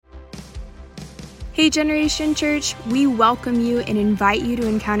Hey Generation Church, we welcome you and invite you to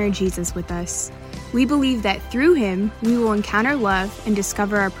encounter Jesus with us. We believe that through him, we will encounter love and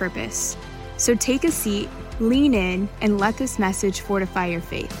discover our purpose. So take a seat, lean in, and let this message fortify your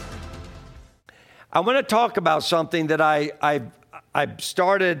faith. I want to talk about something that I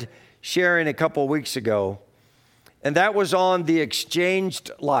started sharing a couple weeks ago, and that was on the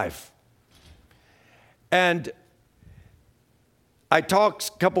exchanged life. And I talked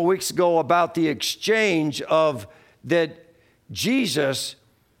a couple weeks ago about the exchange of that Jesus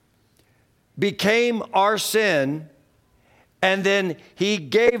became our sin, and then he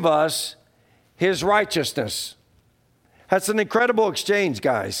gave us his righteousness. That's an incredible exchange,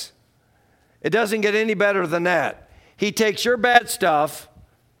 guys. It doesn't get any better than that. He takes your bad stuff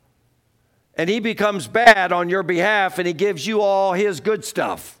and he becomes bad on your behalf, and he gives you all his good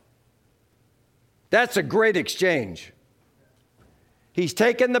stuff. That's a great exchange. He's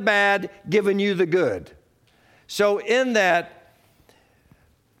taken the bad, given you the good. So in that,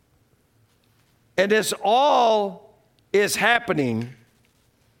 and this all is happening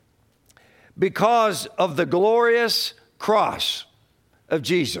because of the glorious cross of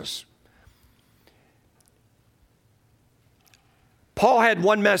Jesus. Paul had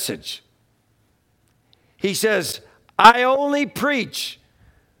one message. He says, I only preach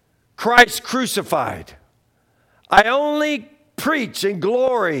Christ crucified. I only preach and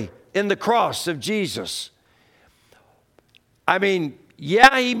glory in the cross of Jesus. I mean,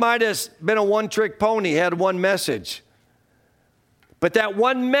 yeah, he might have been a one-trick pony, had one message. But that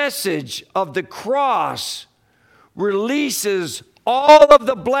one message of the cross releases all of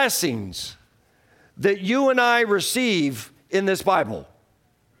the blessings that you and I receive in this Bible.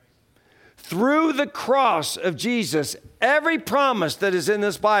 Through the cross of Jesus, every promise that is in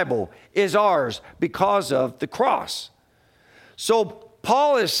this Bible is ours because of the cross. So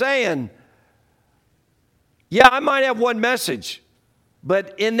Paul is saying, yeah, I might have one message,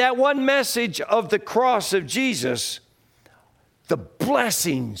 but in that one message of the cross of Jesus, the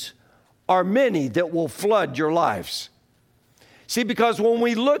blessings are many that will flood your lives. See, because when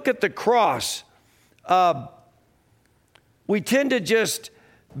we look at the cross, we tend to just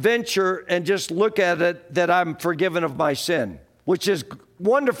venture and just look at it that I'm forgiven of my sin, which is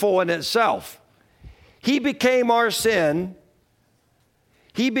wonderful in itself. He became our sin.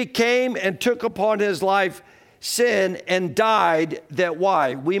 He became and took upon his life sin and died that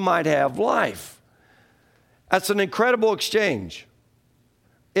why? We might have life. That's an incredible exchange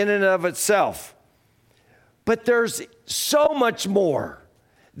in and of itself. But there's so much more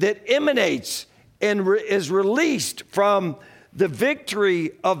that emanates and is released from the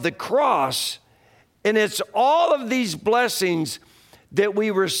victory of the cross. And it's all of these blessings that we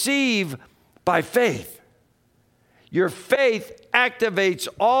receive by faith. Your faith activates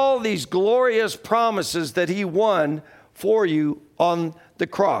all these glorious promises that he won for you on the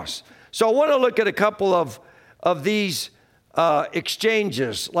cross. So I want to look at a couple of these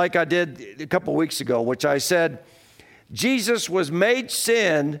exchanges like I did a couple weeks ago, which I said, Jesus was made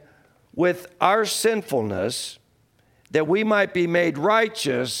sin with our sinfulness that we might be made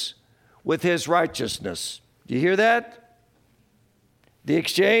righteous with his righteousness. Do you hear that? The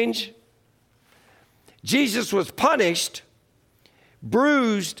exchange? Jesus was punished,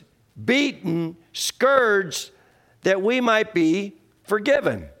 bruised, beaten, scourged, that we might be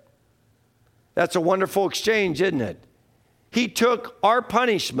forgiven. That's a wonderful exchange, isn't it? He took our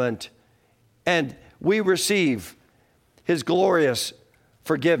punishment and we receive his glorious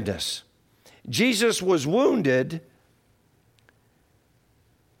forgiveness. Jesus was wounded,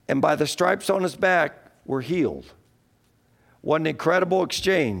 and by the stripes on his back, we're healed. What an incredible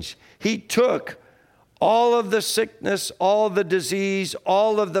exchange. He took all of the sickness, all the disease,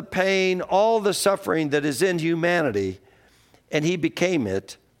 all of the pain, all the suffering that is in humanity, and he became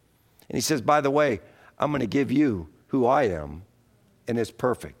it. And he says, by the way, I'm going to give you who I am, and it's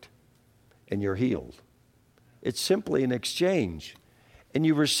perfect, and you're healed. It's simply an exchange. And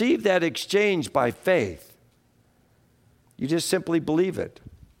you receive that exchange by faith. You just simply believe it,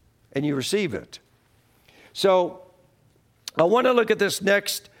 and you receive it. So I want to look at this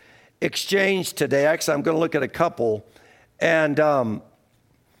next exchange today. Actually, I'm going to look at a couple. And the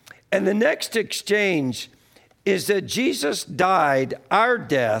next exchange is that Jesus died our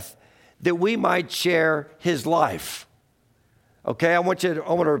death that we might share his life. Okay, I want to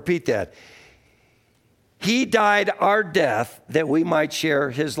repeat that. He died our death that we might share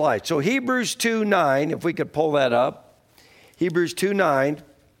his life. So Hebrews 2:9, if we could pull that up. Hebrews 2:9,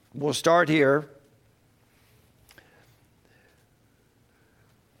 we'll start here.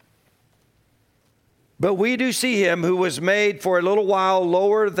 But we do see him who was made for a little while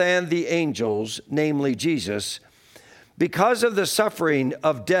lower than the angels, namely Jesus, because of the suffering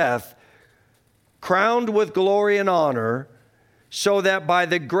of death, crowned with glory and honor, so that by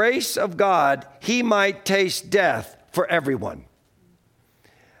the grace of God, he might taste death for everyone.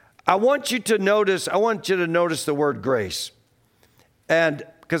 I want you to notice the word grace. And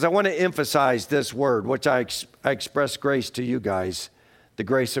because I want to emphasize this word, which I express grace to you guys, the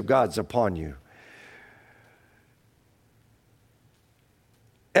grace of God's upon you.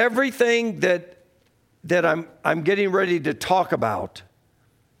 Everything that I'm getting ready to talk about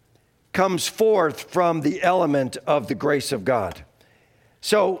comes forth from the element of the grace of God.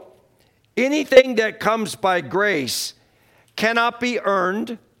 So anything that comes by grace cannot be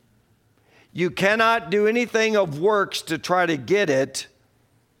earned. You cannot do anything of works to try to get it.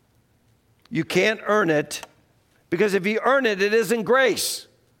 You can't earn it, because if you earn it, it isn't grace.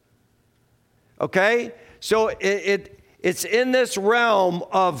 Okay? So it's in this realm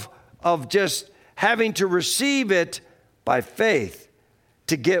of just having to receive it by faith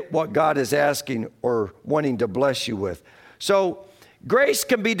to get what God is asking or wanting to bless you with. So grace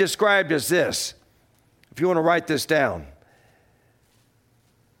can be described as this, if you want to write this down.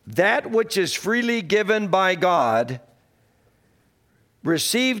 That which is freely given by God,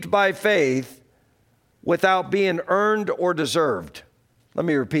 received by faith, without being earned or deserved. Let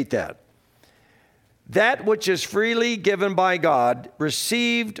me repeat that. That which is freely given by God,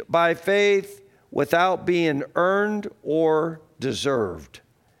 received by faith, without being earned or deserved.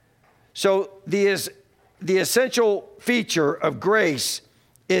 So the essential feature of grace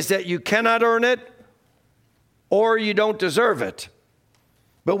is that you cannot earn it or you don't deserve it.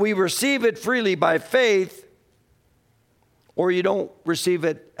 But we receive it freely by faith, or you don't receive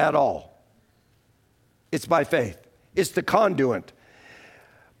it at all. It's by faith. It's the conduit.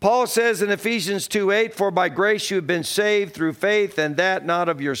 Paul says in Ephesians 2:8, for by grace you have been saved through faith, and that not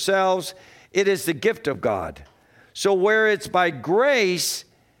of yourselves. It is the gift of God. So where it's by grace,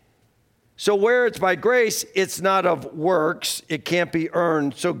 it's not of works. It can't be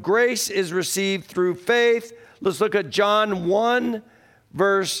earned. So grace is received through faith. Let's look at John 1,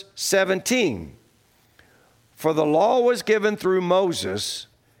 verse 17. For the law was given through Moses.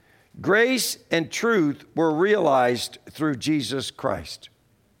 Grace and truth were realized through Jesus Christ.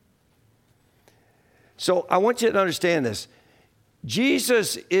 So I want you to understand this.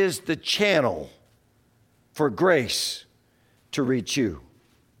 Jesus is the channel for grace to reach you.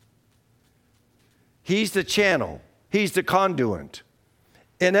 He's the channel. He's the conduit.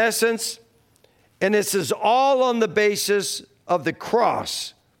 In essence, and this is all on the basis of the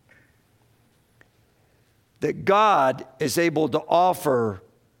cross, that God is able to offer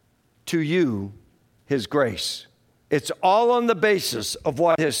to you his grace. It's all on the basis of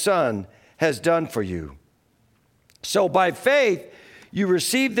what his Son has done for you. So by faith, you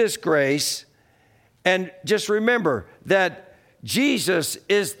receive this grace, and just remember that Jesus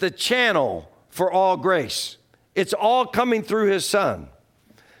is the channel for all grace. It's all coming through his Son.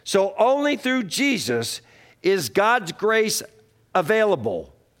 So only through Jesus is God's grace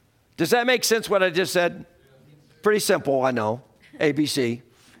available. Does that make sense what I just said? Pretty simple, I know, ABC.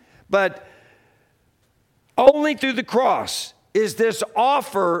 But only through the cross is this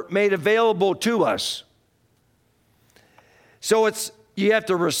offer made available to us. So you have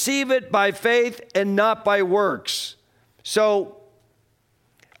to receive it by faith and not by works. So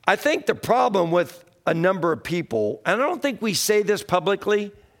I think the problem with a number of people, and I don't think we say this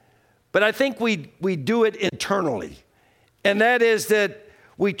publicly, but I think we do it internally. And that is that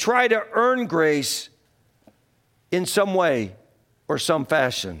we try to earn grace in some way or some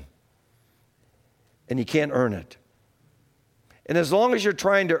fashion. And you can't earn it. And as long as you're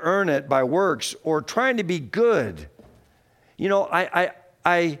trying to earn it by works or trying to be good, you know, I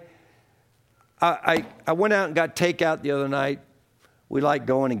went out and got takeout the other night. We like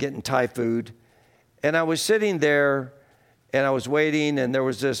going and getting Thai food. And I was sitting there and I was waiting, and there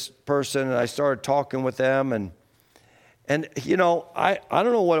was this person, and I started talking with them. And you know, I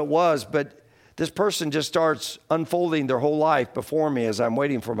don't know what it was, but this person just starts unfolding their whole life before me as I'm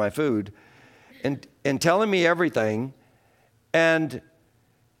waiting for my food and telling me everything. And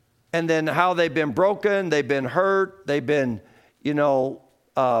then how they've been broken, they've been hurt, they've been,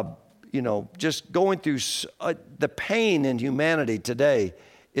 just going through the pain in humanity today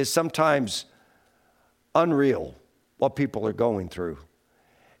is sometimes unreal, what people are going through.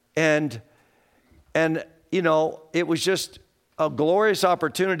 And it was just a glorious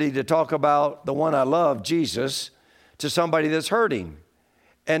opportunity to talk about the one I love, Jesus, to somebody that's hurting,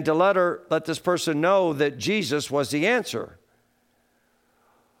 and to let this person know that Jesus was the answer.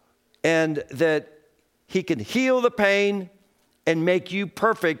 And that He can heal the pain and make you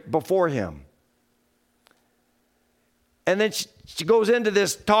perfect before him. And then she goes into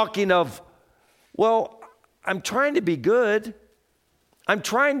this talking of, well, I'm trying to be good. I'm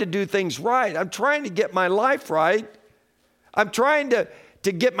trying to do things right. I'm trying to get my life right. I'm trying to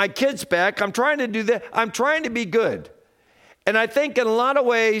get my kids back. I'm trying to do that. I'm trying to be good. And I think in a lot of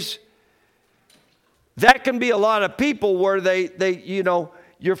ways, that can be a lot of people where they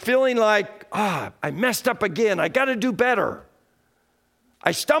you're feeling like, I messed up again. I got to do better.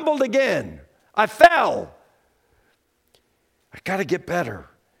 I stumbled again. I fell. I got to get better.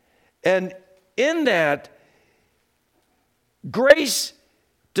 And in that, grace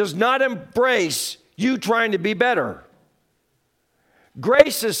does not embrace you trying to be better.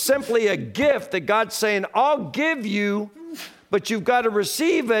 Grace is simply a gift that God's saying, I'll give you, but you've got to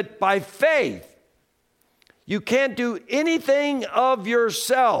receive it by faith. You can't do anything of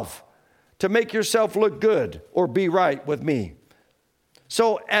yourself to make yourself look good or be right with me.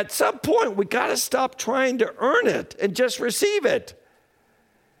 So at some point, we got to stop trying to earn it and just receive it.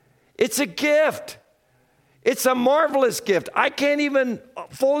 It's a gift. It's a marvelous gift. I can't even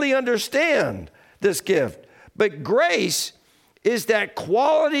fully understand this gift. But grace is that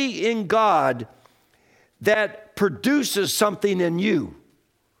quality in God that produces something in you.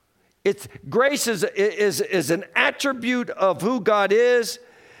 Grace is an attribute of who God is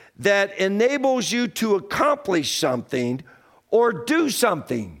that enables you to accomplish something or do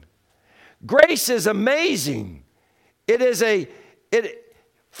something. Grace is amazing.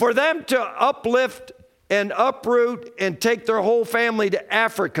 For them to uplift and uproot and take their whole family to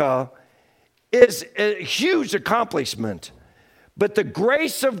Africa is a huge accomplishment. But the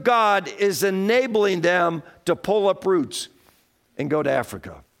grace of God is enabling them to pull up roots and go to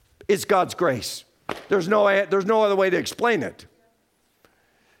Africa. It's God's grace. There's no other way to explain it.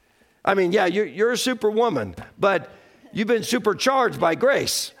 I mean, yeah, you're a superwoman, but you've been supercharged by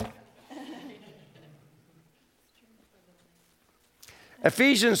grace.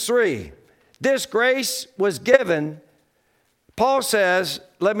 Ephesians 3. This grace was given. Paul says,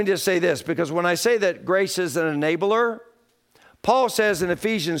 let me just say this, because when I say that grace is an enabler, Paul says in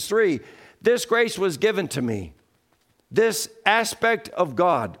Ephesians 3, this grace was given to me. This aspect of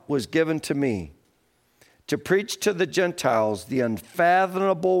God was given to me to preach to the Gentiles the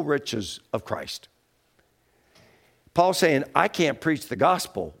unfathomable riches of Christ. Paul's saying, I can't preach the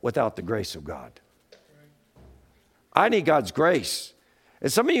gospel without the grace of God. I need God's grace.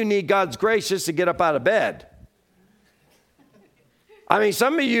 And some of you need God's grace just to get up out of bed. I mean,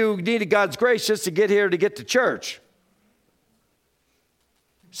 some of you needed God's grace just to get here to get to church.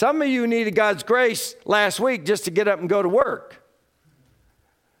 Some of you needed God's grace last week just to get up and go to work.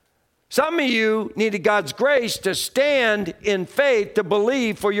 Some of you needed God's grace to stand in faith to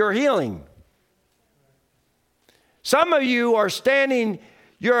believe for your healing. Some of you are standing,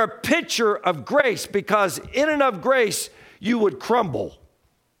 you're a picture of grace because in and of grace you would crumble.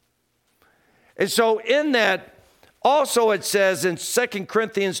 And so in that, also it says in 2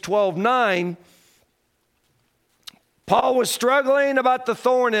 Corinthians 12:9, Paul was struggling about the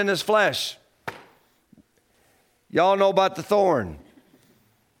thorn in his flesh. Y'all know about the thorn.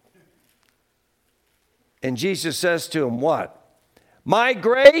 And Jesus says to him, what? My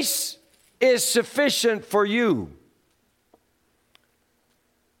grace is sufficient for you.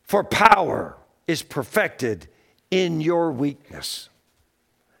 For power is perfected in your weakness.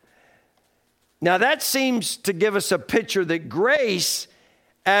 Now that seems to give us a picture that grace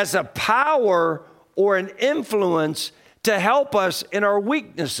as a power or an influence to help us in our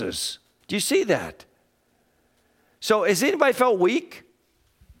weaknesses. Do you see that? So has anybody felt weak?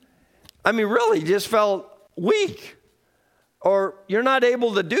 I mean, really, just felt weak. Or you're not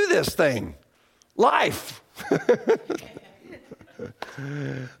able to do this thing. Life.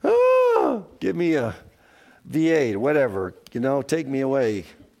 Oh, give me a V8, whatever. Take me away.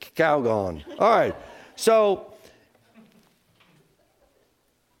 Calgon. All right. So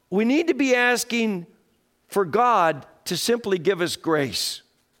we need to be asking for God to simply give us grace,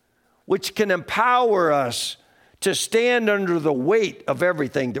 which can empower us to stand under the weight of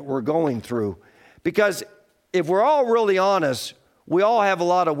everything that we're going through. Because if we're all really honest, we all have a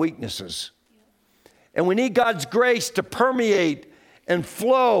lot of weaknesses. And we need God's grace to permeate and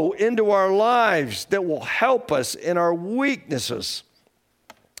flow into our lives that will help us in our weaknesses.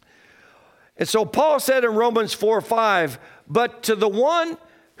 And so Paul said in Romans 4:5, but to the one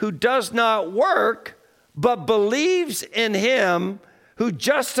who does not work, but believes in him who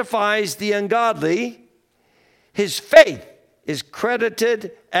justifies the ungodly, his faith is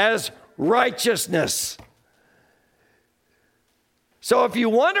credited as righteousness. So if you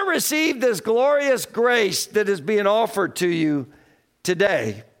want to receive this glorious grace that is being offered to you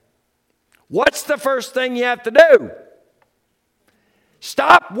today, what's the first thing you have to do?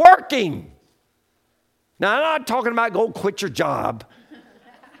 Stop working. Now, I'm not talking about go quit your job.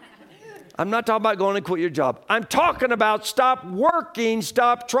 I'm not talking about going and quit your job. I'm talking about stop working,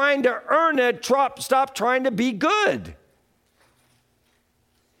 stop trying to earn it, stop trying to be good.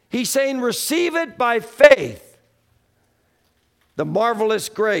 He's saying receive it by faith, the marvelous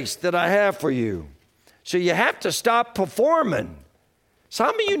grace that I have for you. So you have to stop performing.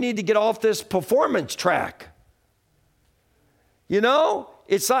 Some of you need to get off this performance track. You know,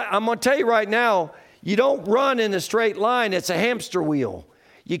 it's like, I'm going to tell you right now, you don't run in a straight line. It's a hamster wheel.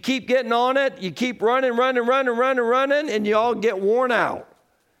 You keep getting on it. You keep running, and you all get worn out.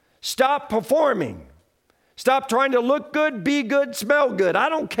 Stop performing. Stop trying to look good, be good, smell good. I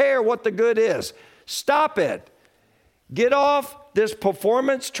don't care what the good is. Stop it. Get off this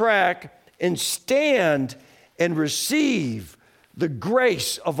performance track and stand and receive the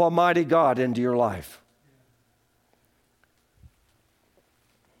grace of Almighty God into your life.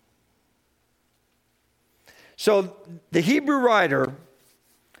 So the Hebrew writer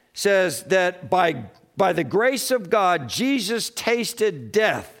says that by the grace of God, Jesus tasted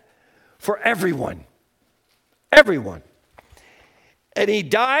death for everyone. Everyone. And he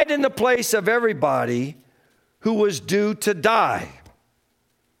died in the place of everybody who was due to die.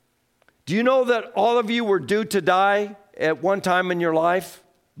 Do you know that all of you were due to die at one time in your life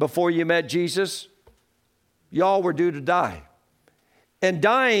before you met Jesus? Y'all were due to die. And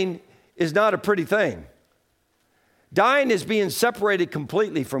dying is not a pretty thing. Dying is being separated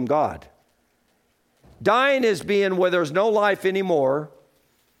completely from God. Dying is being where there's no life anymore.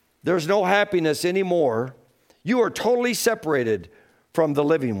 There's no happiness anymore. You are totally separated from the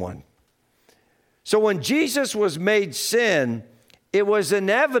living one. So when Jesus was made sin, it was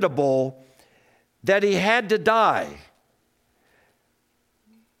inevitable that he had to die.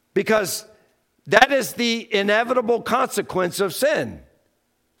 Because that is the inevitable consequence of sin.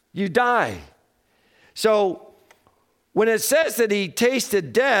 You die. So when it says that he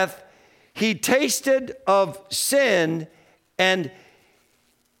tasted death, he tasted of sin and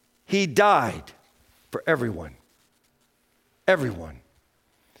he died for everyone. Everyone.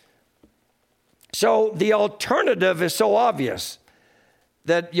 So the alternative is so obvious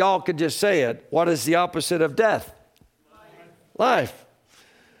that y'all could just say it. What is the opposite of death? Life.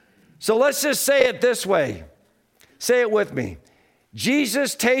 So let's just say it this way. Say it with me.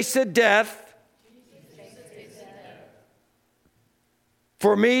 Jesus tasted death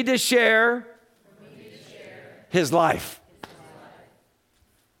for me to share his life.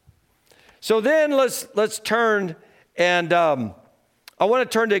 So then let's turn and I want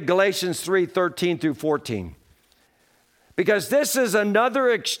to turn to Galatians 3:13 through 14. Because this is another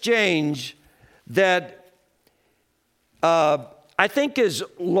exchange that I think is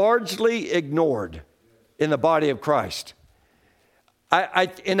largely ignored in the body of Christ. I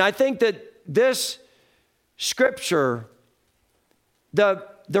think that this scripture, the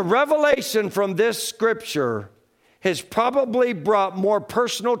revelation from this scripture has probably brought more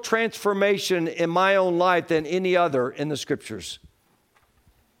personal transformation in my own life than any other in the scriptures.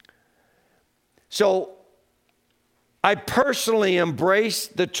 So I personally embrace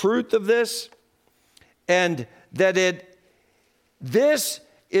the truth of this, and that this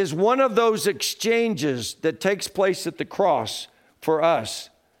is one of those exchanges that takes place at the cross for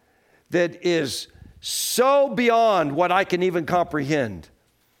us that is so beyond what I can even comprehend.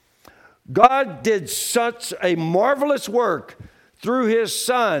 God did such a marvelous work through his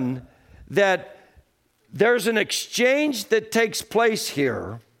Son that there's an exchange that takes place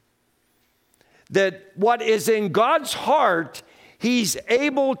here, that what is in God's heart, he's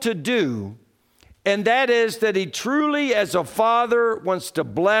able to do, and that is that he truly, as a father, wants to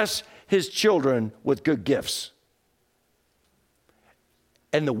bless his children with good gifts.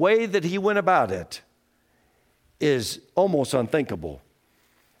 And the way that he went about it is almost unthinkable.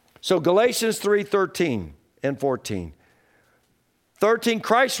 So Galatians 3:13 and 14. 13,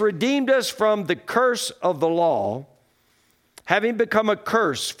 Christ redeemed us from the curse of the law, having become a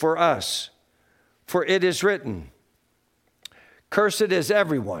curse for us. For it is written, cursed is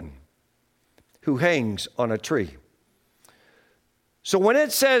everyone who hangs on a tree. So when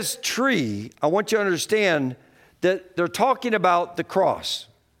it says tree, I want you to understand that they're talking about the cross.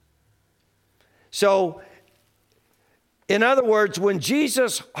 So, in other words, when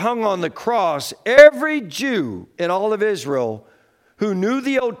Jesus hung on the cross, every Jew in all of Israel who knew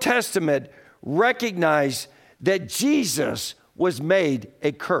the Old Testament recognized that Jesus was made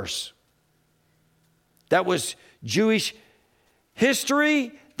a curse. That was Jewish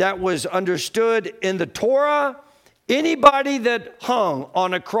history that was understood in the Torah, anybody that hung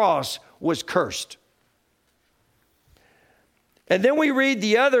on a cross was cursed. And then we read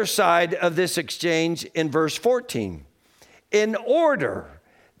the other side of this exchange in verse 14. In order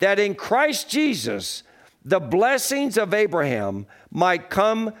that in Christ Jesus, the blessings of Abraham might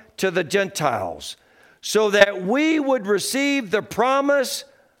come to the Gentiles, so that we would receive the promise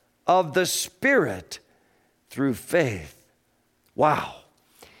of the Spirit through faith. Wow.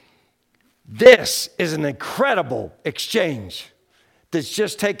 This is an incredible exchange that's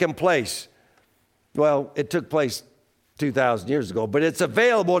just taken place. Well, it took place 2,000 years ago, but it's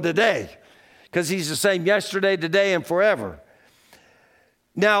available today because he's the same yesterday, today, and forever.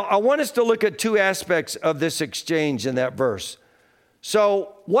 Now, I want us to look at two aspects of this exchange in that verse.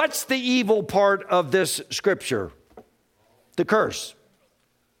 So, what's the evil part of this scripture? The curse.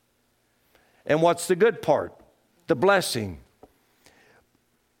 And what's the good part? The blessing.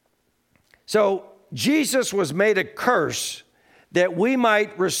 So, Jesus was made a curse that we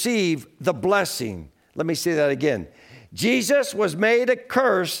might receive the blessing. Let me say that again. Jesus was made a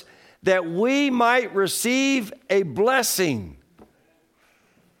curse that we might receive a blessing.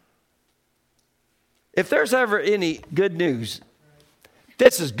 If there's ever any good news,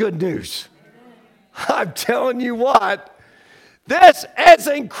 this is good news. I'm telling you what, this is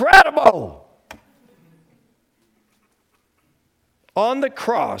incredible. On the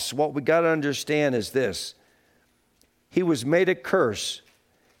cross, what we got to understand is this. He was made a curse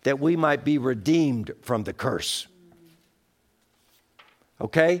that we might be redeemed from the curse.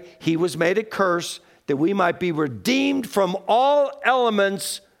 Okay? He was made a curse that we might be redeemed from all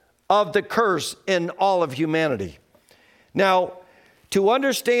elements of the curse in all of humanity. Now, to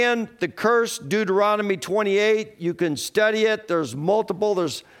understand the curse, Deuteronomy 28, you can study it. There's multiple.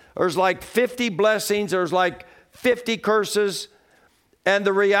 There's like 50 blessings. There's like 50 curses. And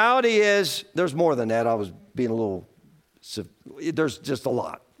the reality is, there's more than that. I was being a little, there's just a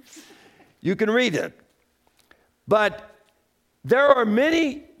lot. You can read it. But there are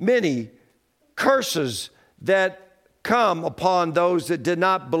many, many curses that come upon those that did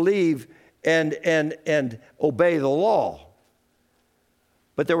not believe and obey the law.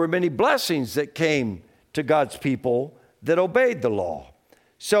 But there were many blessings that came to God's people that obeyed the law.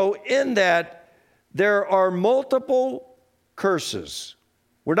 So in that, there are multiple curses.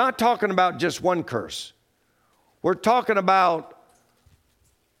 We're not talking about just one curse. We're talking about,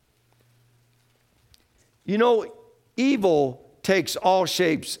 evil takes all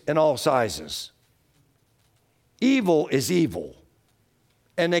shapes and all sizes. Evil is evil,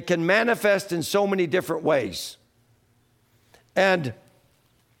 and it can manifest in so many different ways. And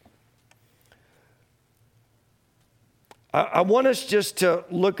I want us just to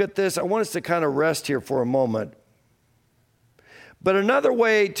look at this. I want us to kind of rest here for a moment. But another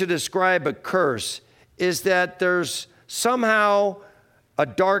way to describe a curse is that there's somehow a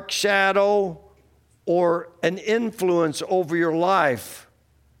dark shadow or an influence over your life,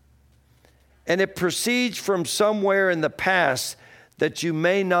 and it proceeds from somewhere in the past that you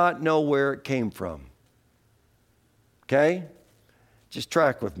may not know where it came from. Okay? Just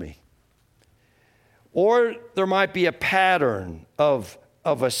track with me. Or there might be a pattern of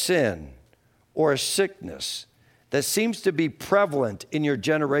a sin or a sickness that seems to be prevalent in your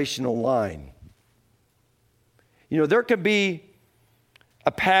generational line. There could be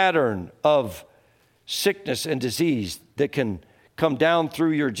a pattern of sickness and disease that can come down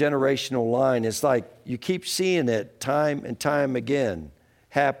through your generational line. It's like you keep seeing it time and time again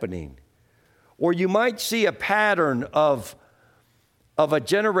happening. Or you might see a pattern of a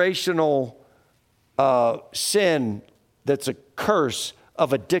generational sin that's a curse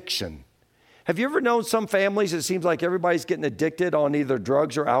of addiction. Have you ever known some families, it seems like everybody's getting addicted on either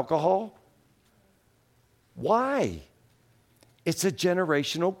drugs or alcohol? Why? It's a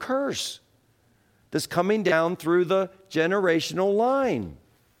generational curse that's coming down through the generational line.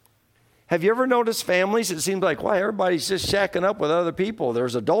 Have you ever noticed families, it seems like, why everybody's just shacking up with other people?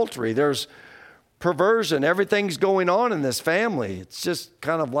 There's adultery, there's perversion, everything's going on in this family. It's just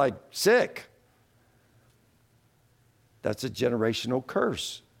kind of like sick. That's a generational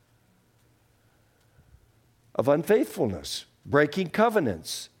curse of unfaithfulness, breaking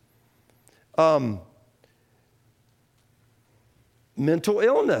covenants, mental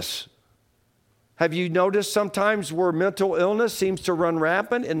illness. Have you noticed sometimes where mental illness seems to run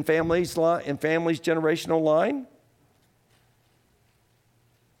rampant in families' generational line?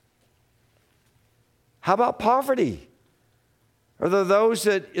 How about poverty? Are there those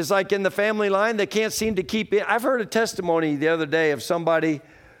that is like in the family line that can't seem to keep it? I've heard a testimony the other day of somebody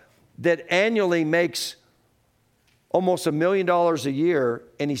that annually makes almost $1 million a year,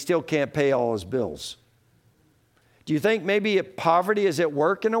 and he still can't pay all his bills. Do you think maybe poverty is at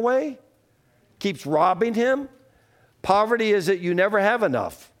work in a way? Keeps robbing him? Poverty is that you never have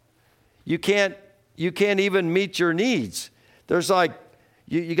enough. You can't even meet your needs. There's like,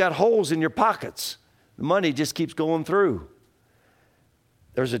 you got holes in your pockets. The money just keeps going through.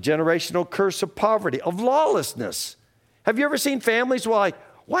 There's a generational curse of poverty, of lawlessness. Have you ever seen families like,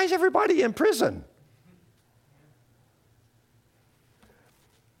 why is everybody in prison?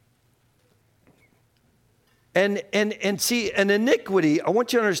 And see, an iniquity, I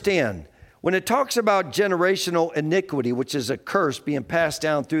want you to understand, when it talks about generational iniquity, which is a curse being passed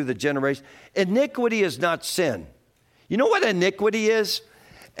down through the generation, iniquity is not sin. You know what iniquity is?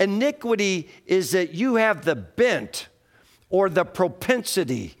 Iniquity is that you have the bent or the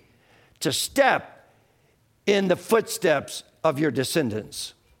propensity to step in the footsteps of your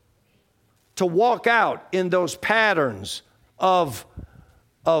descendants, to walk out in those patterns of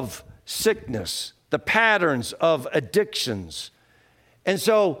sickness, the patterns of addictions. And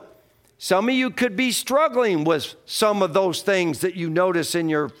so some of you could be struggling with some of those things that you notice in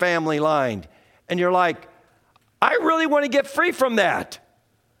your family line. And you're like, I really want to get free from that.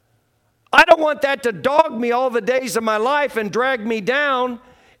 I don't want that to dog me all the days of my life and drag me down,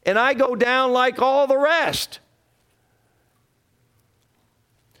 and I go down like all the rest.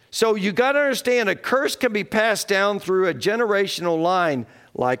 So you got to understand, a curse can be passed down through a generational line,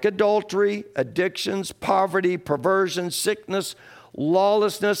 like adultery, addictions, poverty, perversion, sickness,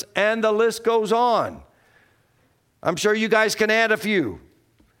 lawlessness, and the list goes on. I'm sure you guys can add a few.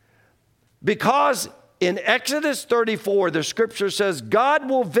 Because in Exodus 34, the scripture says, God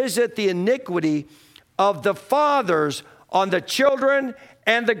will visit the iniquity of the fathers on the children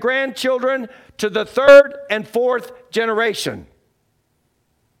and the grandchildren to the third and fourth generation.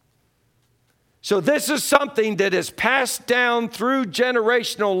 So this is something that is passed down through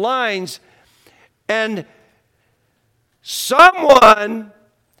generational lines, and someone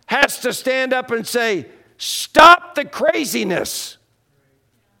has to stand up and say, stop the craziness.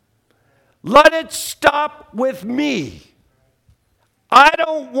 Let it stop with me. I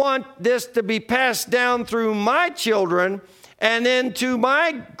don't want this to be passed down through my children and then to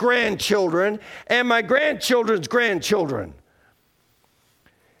my grandchildren and my grandchildren's grandchildren.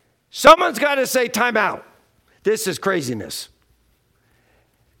 Someone's got to say, time out. This is craziness.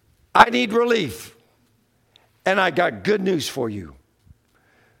 I need relief. And I got good news for you.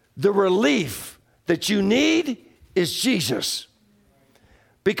 The relief that you need is Jesus.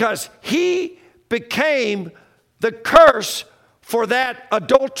 Because he became the curse for that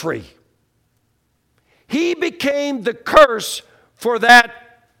adultery. He became the curse for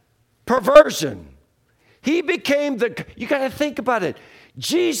that perversion. He became you got to think about it.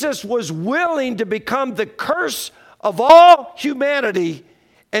 Jesus was willing to become the curse of all humanity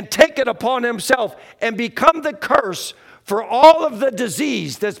and take it upon himself and become the curse for all of the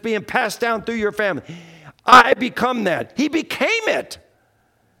disease that's being passed down through your family. I become that. He became it.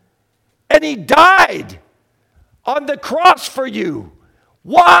 And he died on the cross for you.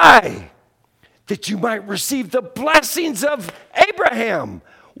 Why? That you might receive the blessings of Abraham.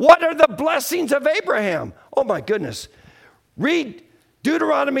 What are the blessings of Abraham? Oh my goodness. Read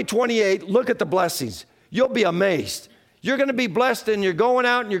Deuteronomy 28, look at the blessings. You'll be amazed. You're going to be blessed and you're going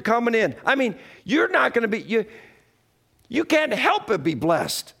out and you're coming in. I mean, you're not going to be, you can't help but be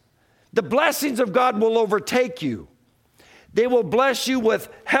blessed. The blessings of God will overtake you. They will bless you with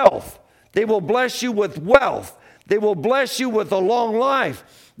health. They will bless you with wealth. They will bless you with a long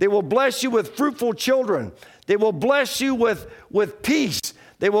life. They will bless you with fruitful children. They will bless you with peace.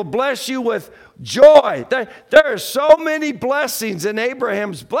 They will bless you with joy. There are so many blessings in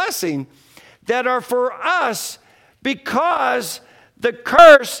Abraham's blessing that are for us because the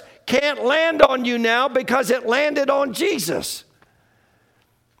curse can't land on you now because it landed on Jesus.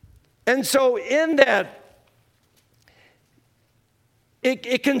 And so in that,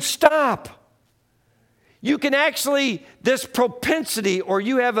 it can stop. You can actually, this propensity, or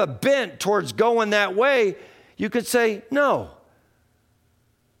you have a bent towards going that way, you could say, no.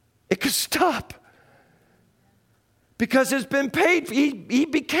 It could stop. Because it's been paid. He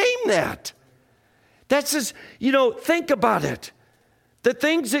became that. That's just, think about it. The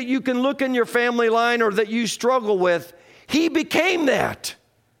things that you can look in your family line or that you struggle with, he became that.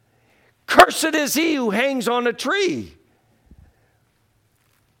 Cursed is he who hangs on a tree.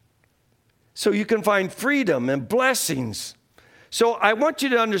 So you can find freedom and blessings. So I want you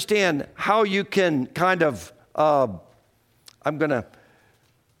to understand how you can kind of, I'm going to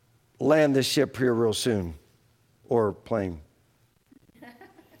land this ship here real soon, or plane.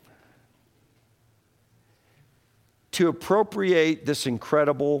 to appropriate this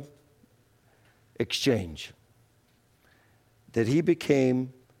incredible exchange, that he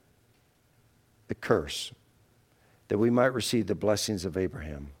became the curse, that we might receive the blessings of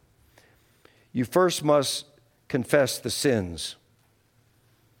Abraham. You first must confess the sins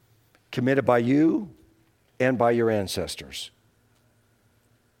committed by you and by your ancestors.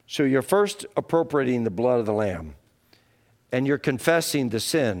 So you're first appropriating the blood of the Lamb, and you're confessing the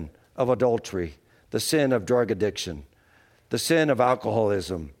sin of adultery, the sin of drug addiction, the sin of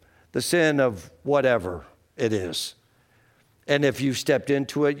alcoholism, the sin of whatever it is. And if you've stepped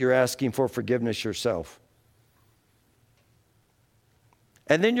into it, you're asking for forgiveness yourself.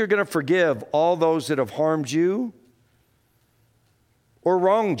 And then you're going to forgive all those that have harmed you or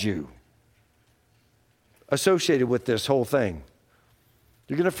wronged you associated with this whole thing.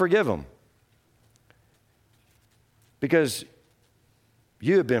 You're going to forgive them because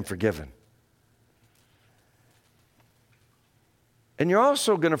you have been forgiven. And you're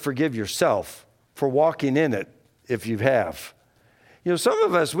also going to forgive yourself for walking in it if you have. You know, some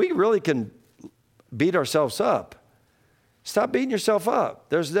of us, we really can beat ourselves up. Stop beating yourself up.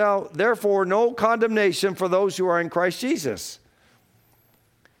 There's now, therefore, no condemnation for those who are in Christ Jesus.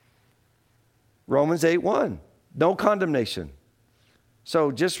 Romans 8:1. No condemnation.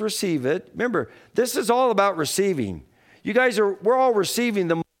 So just receive it. Remember, this is all about receiving. We're all receiving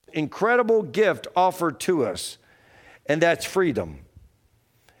the most incredible gift offered to us. And that's freedom.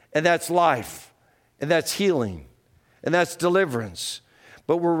 And that's life. And that's healing. And that's deliverance.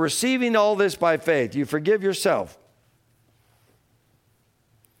 But we're receiving all this by faith. You forgive yourself.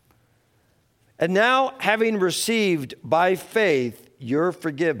 And now, having received by faith your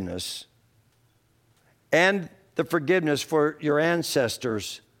forgiveness and the forgiveness for your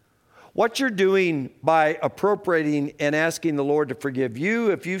ancestors, what you're doing by appropriating and asking the Lord to forgive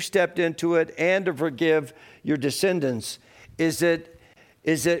you if you've stepped into it and to forgive your descendants is that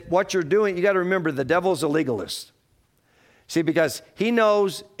what you're doing, you got to remember the devil's a legalist. See, because he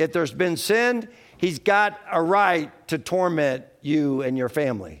knows if there's been sin, he's got a right to torment you and your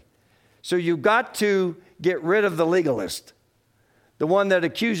family. So you've got to get rid of the legalist, the one that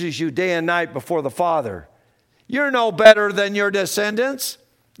accuses you day and night before the Father. You're no better than your descendants.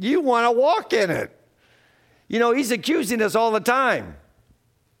 You want to walk in it. You know, he's accusing us all the time.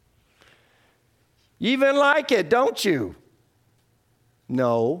 You even like it, don't you?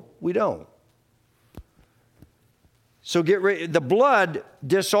 No, we don't. So get rid. The blood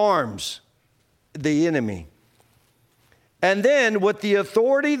disarms the enemy. And then with the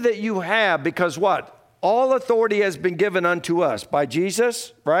authority that you have, because what? All authority has been given unto us by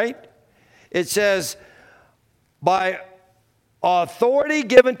Jesus, right? It says, by authority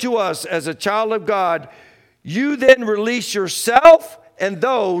given to us as a child of God, you then release yourself and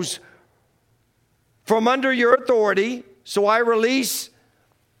those from under your authority. So I release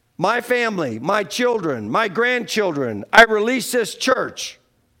my family, my children, my grandchildren. I release this church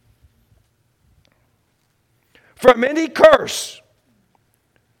from any curse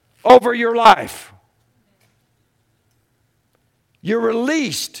over your life. You're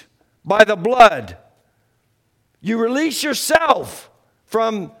released by the blood. You release yourself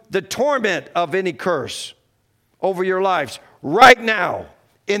from the torment of any curse over your lives right now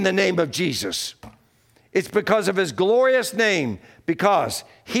in the name of Jesus. It's because of his glorious name, because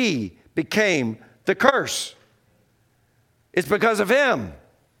he became the curse. It's because of him.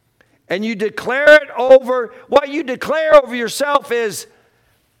 And you declare it over, what you declare over yourself is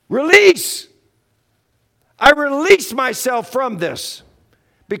release. I release myself from this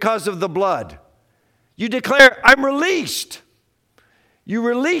because of the blood. You declare, I'm released. You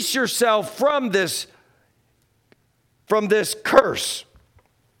release yourself from this curse.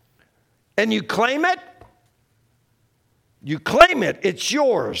 And you claim it. You claim it. It's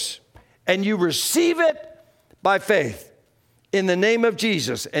yours. And you receive it by faith. In the name of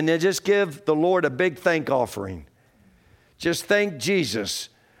Jesus. And then just give the Lord a big thank offering. Just thank Jesus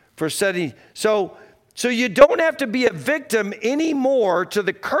for setting. So you don't have to be a victim anymore to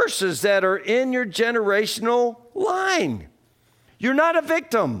the curses that are in your generational line. You're not a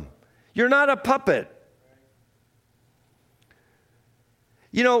victim. You're not a puppet.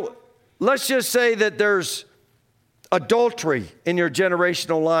 You know, let's just say that there's adultery in your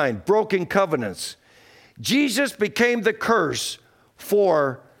generational line, broken covenants. Jesus became the curse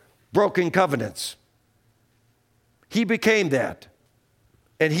for broken covenants. He became that.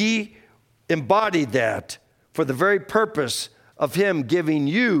 And he embodied that for the very purpose of him giving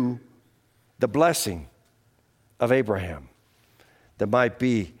you the blessing of Abraham that might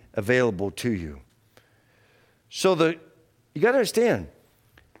be available to you. So you got to understand,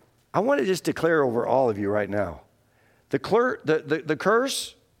 I want to just declare over all of you right now, The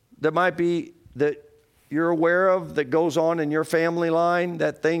curse that might be that you're aware of that goes on in your family line,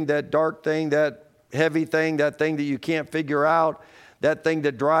 that thing, that dark thing, that heavy thing, that thing that you can't figure out, that thing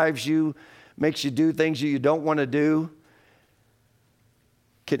that drives you, makes you do things that you don't want to do,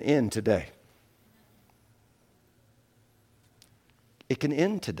 can end today. It can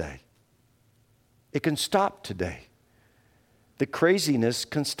end today. It can stop today. The craziness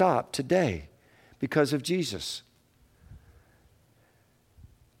can stop today because of Jesus.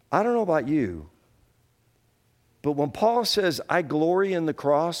 I don't know about you, but when Paul says, I glory in the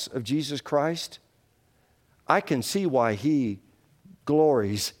cross of Jesus Christ, I can see why he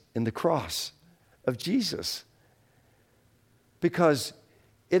glories in the cross of Jesus. Because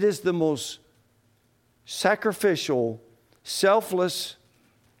it is the most sacrificial, selfless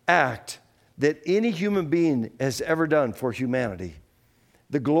act that any human being has ever done for humanity.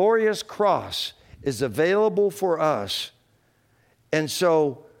 The glorious cross is available for us. And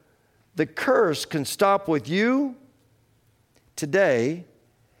so the curse can stop with you today,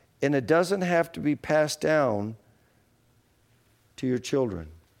 and it doesn't have to be passed down to your children,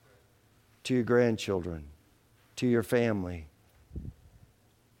 to your grandchildren, to your family.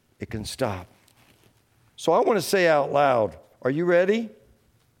 It can stop. So I want to say out loud, are you ready?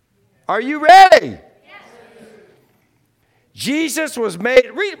 Are you ready? Yes. Jesus was made,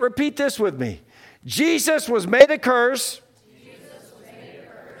 repeat this with me. Jesus was made a curse,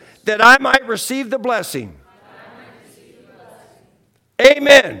 that I might receive the blessing.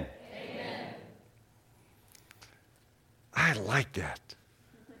 Amen. Amen. I like that.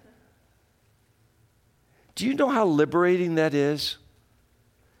 Do you know how liberating that is?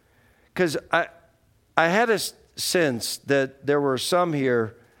 Because I had a sense that there were some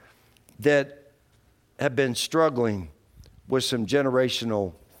here that have been struggling with some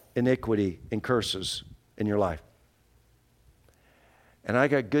generational iniquity and curses in your life. And I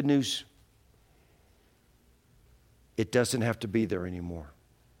got good news. It doesn't have to be there anymore.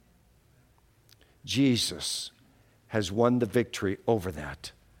 Jesus has won the victory over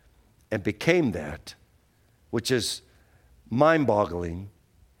that and became that, which is mind-boggling.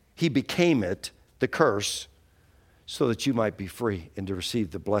 He became it, the curse, so that you might be free and to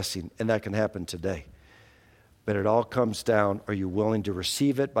receive the blessing. And that can happen today. But it all comes down, are you willing to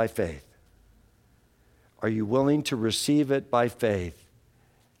receive it by faith? Are you willing to receive it by faith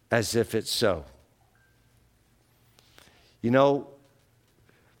as if it's so? You know,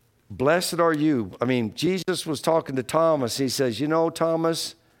 blessed are you. I mean, Jesus was talking to Thomas. He says, you know,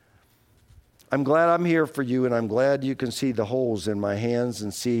 Thomas, I'm glad I'm here for you, and I'm glad you can see the holes in my hands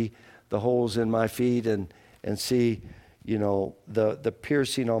and see the holes in my feet and see, you know, the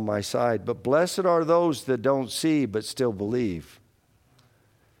piercing on my side. But blessed are those that don't see but still believe.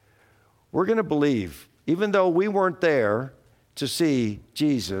 We're going to believe, even though we weren't there to see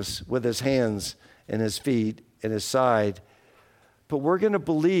Jesus with his hands and his feet and his side. But we're going to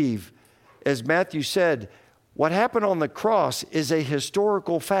believe, as Matthew said, what happened on the cross is a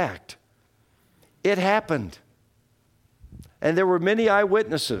historical fact. It happened. And there were many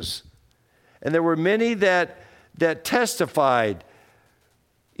eyewitnesses. And there were many that testified,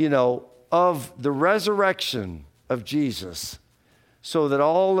 you know, of the resurrection of Jesus, so that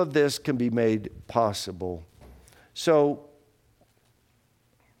all of this can be made possible. So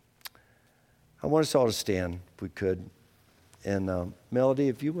I want us all to stand, if we could. And Melody,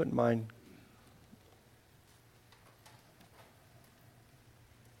 if you wouldn't mind.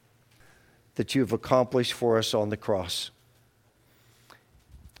 That you have accomplished for us on the cross.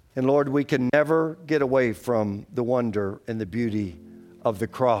 And Lord, we can never get away from the wonder and the beauty of the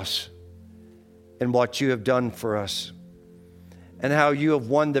cross and what you have done for us and how you have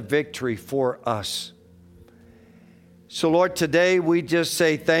won the victory for us. So Lord, today we just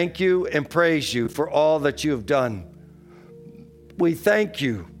say thank you and praise you for all that you have done. We thank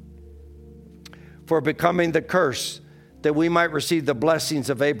you for becoming the curse that we might receive the blessings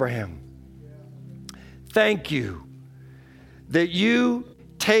of Abraham. Thank you that you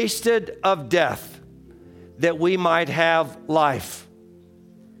tasted of death that we might have life.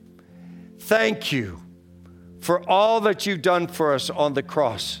 Thank you for all that you've done for us on the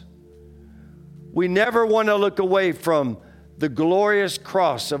cross. We never want to look away from the glorious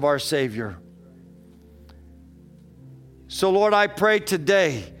cross of our Savior. So Lord, I pray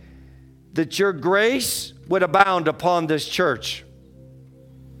today that your grace would abound upon this church,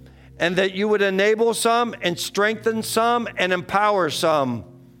 and that you would enable some and strengthen some and empower some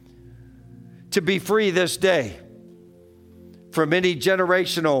to be free this day from any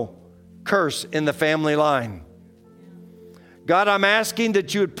generational curse in the family line. God, I'm asking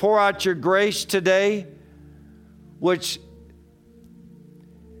that you would pour out your grace today which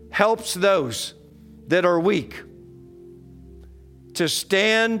helps those that are weak to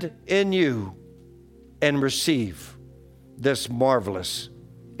stand in you and receive this marvelous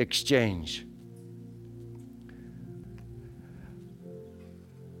exchange.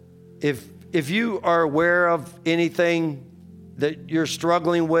 If you are aware of anything that you're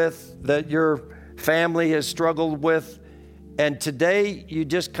struggling with, that your family has struggled with, and today you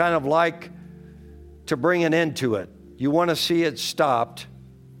just kind of like to bring an end to it, you want to see it stopped,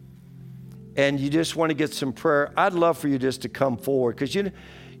 and you just want to get some prayer, I'd love for you just to come forward. Because you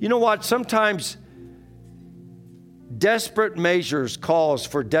know what? Sometimes desperate measures calls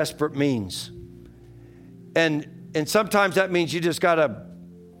for desperate means. And sometimes that means you just got to,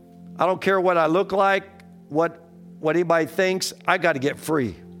 I don't care what I look like, what anybody thinks, I got to get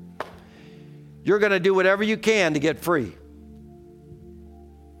free. You're going to do whatever you can to get free.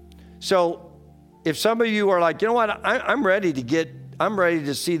 So if some of you are like, you know what, I'm ready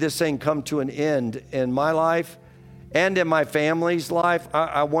to see this thing come to an end in my life and in my family's life.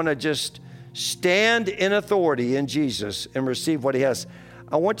 I want to just stand in authority in Jesus and receive what he has.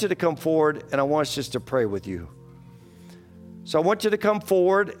 I want you to come forward, and I want us just to pray with you. So I want you to come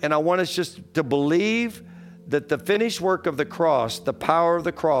forward, and I want us just to believe that the finished work of the cross, the power of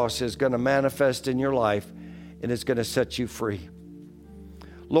the cross, is going to manifest in your life, and it's going to set you free.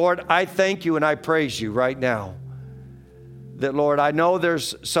 Lord, I thank you and I praise you right now that, Lord, I know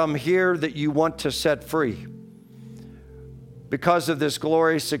there's some here that you want to set free because of this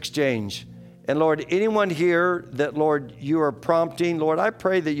glorious exchange. And Lord, anyone here that, Lord, you are prompting, Lord, I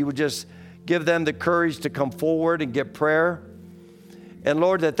pray that you would just give them the courage to come forward and get prayer. And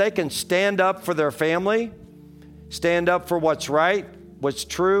Lord, that they can stand up for their family, stand up for what's right, what's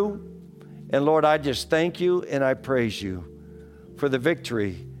true. And Lord, I just thank you and I praise you for the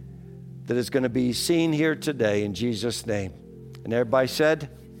victory that is going to be seen here today in Jesus' name. And everybody said,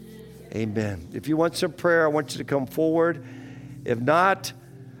 amen. If you want some prayer, I want you to come forward. If not,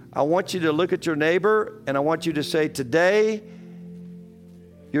 I want you to look at your neighbor and I want you to say, today,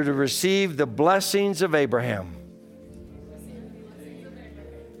 you're to receive the blessings of Abraham.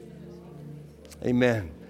 Amen.